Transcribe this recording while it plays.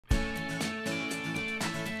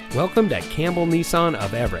Welcome to Campbell Nissan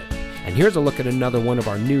of Everett. And here's a look at another one of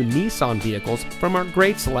our new Nissan vehicles from our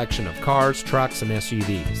great selection of cars, trucks, and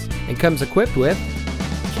SUVs. And comes equipped with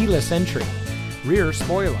keyless entry, rear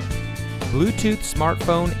spoiler, Bluetooth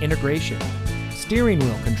smartphone integration, steering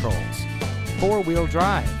wheel controls, four-wheel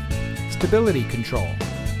drive, stability control,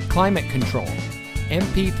 climate control,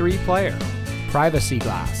 MP3 player, privacy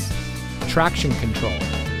glass, traction control.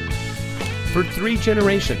 For 3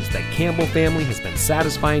 generations, the Campbell family has been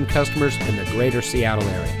satisfying customers in the greater Seattle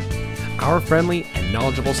area. Our friendly and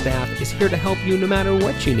knowledgeable staff is here to help you no matter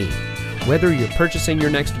what you need. Whether you're purchasing your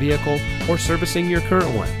next vehicle or servicing your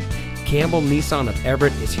current one, Campbell Nissan of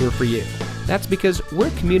Everett is here for you. That's because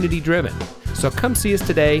we're community driven. So come see us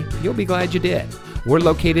today, you'll be glad you did. We're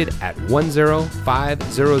located at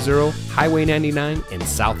 10500 Highway 99 in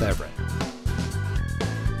South Everett.